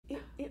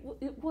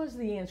was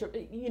the answer.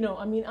 You know,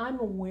 I mean, I'm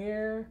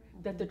aware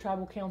that the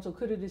tribal council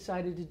could have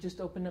decided to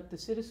just open up the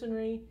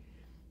citizenry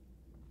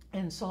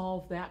and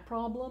solve that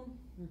problem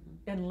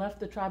and left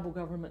the tribal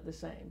government the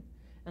same.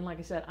 And like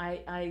I said,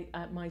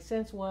 my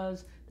sense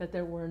was that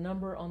there were a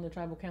number on the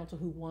tribal council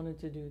who wanted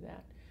to do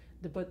that.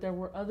 But there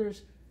were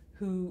others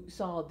who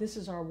saw this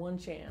is our one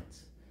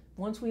chance.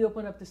 Once we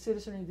open up the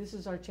citizenry, this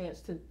is our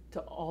chance to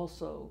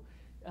also,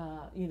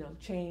 you know,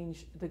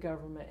 change the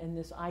government. And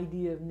this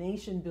idea of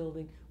nation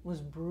building was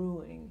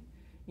brewing,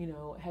 you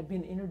know, had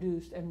been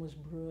introduced and was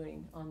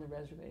brewing on the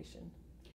reservation.